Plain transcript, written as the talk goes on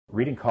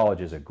Reading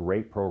College is a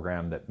great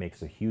program that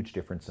makes a huge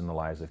difference in the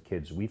lives of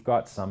kids. We've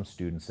got some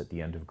students at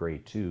the end of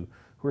grade 2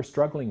 who are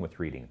struggling with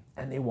reading,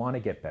 and they want to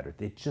get better.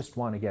 They just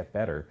want to get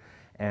better.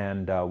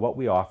 And what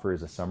we offer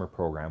is a summer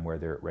program where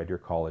they're at Red Deer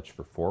College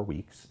for 4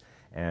 weeks,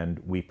 and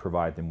we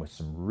provide them with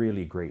some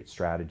really great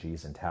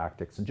strategies and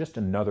tactics and just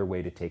another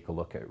way to take a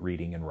look at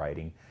reading and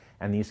writing.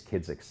 And these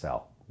kids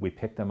excel. We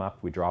pick them up,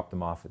 we drop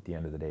them off at the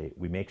end of the day,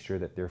 we make sure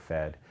that they're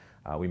fed,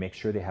 we make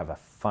sure they have a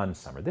fun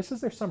summer. This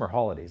is their summer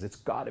holidays. It's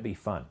got to be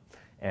fun.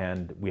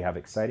 And we have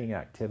exciting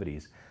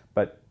activities.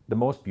 But the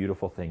most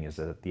beautiful thing is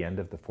that at the end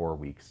of the 4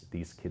 weeks,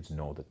 these kids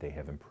know that they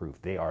have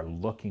improved. They are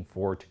looking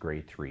forward to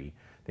grade 3.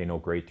 They know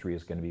grade 3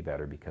 is going to be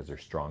better because they're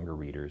stronger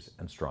readers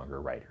and stronger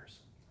writers.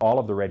 All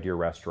of the Red Deer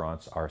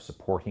restaurants are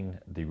supporting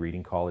the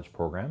Reading College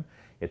program.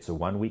 It's a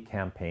 1-week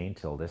campaign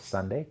till this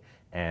Sunday,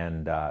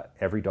 and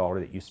every dollar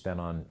that you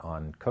spend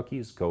on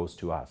cookies goes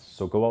to us.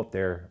 So go out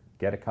there,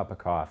 get a cup of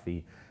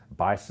coffee,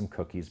 buy some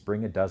cookies,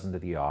 bring a dozen to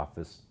the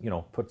office,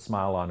 put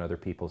smiles on other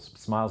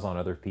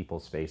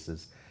people's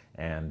faces,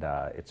 and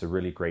it's a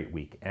really great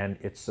week. And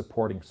it's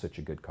supporting such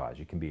a good cause.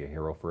 You can be a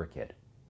hero for a kid.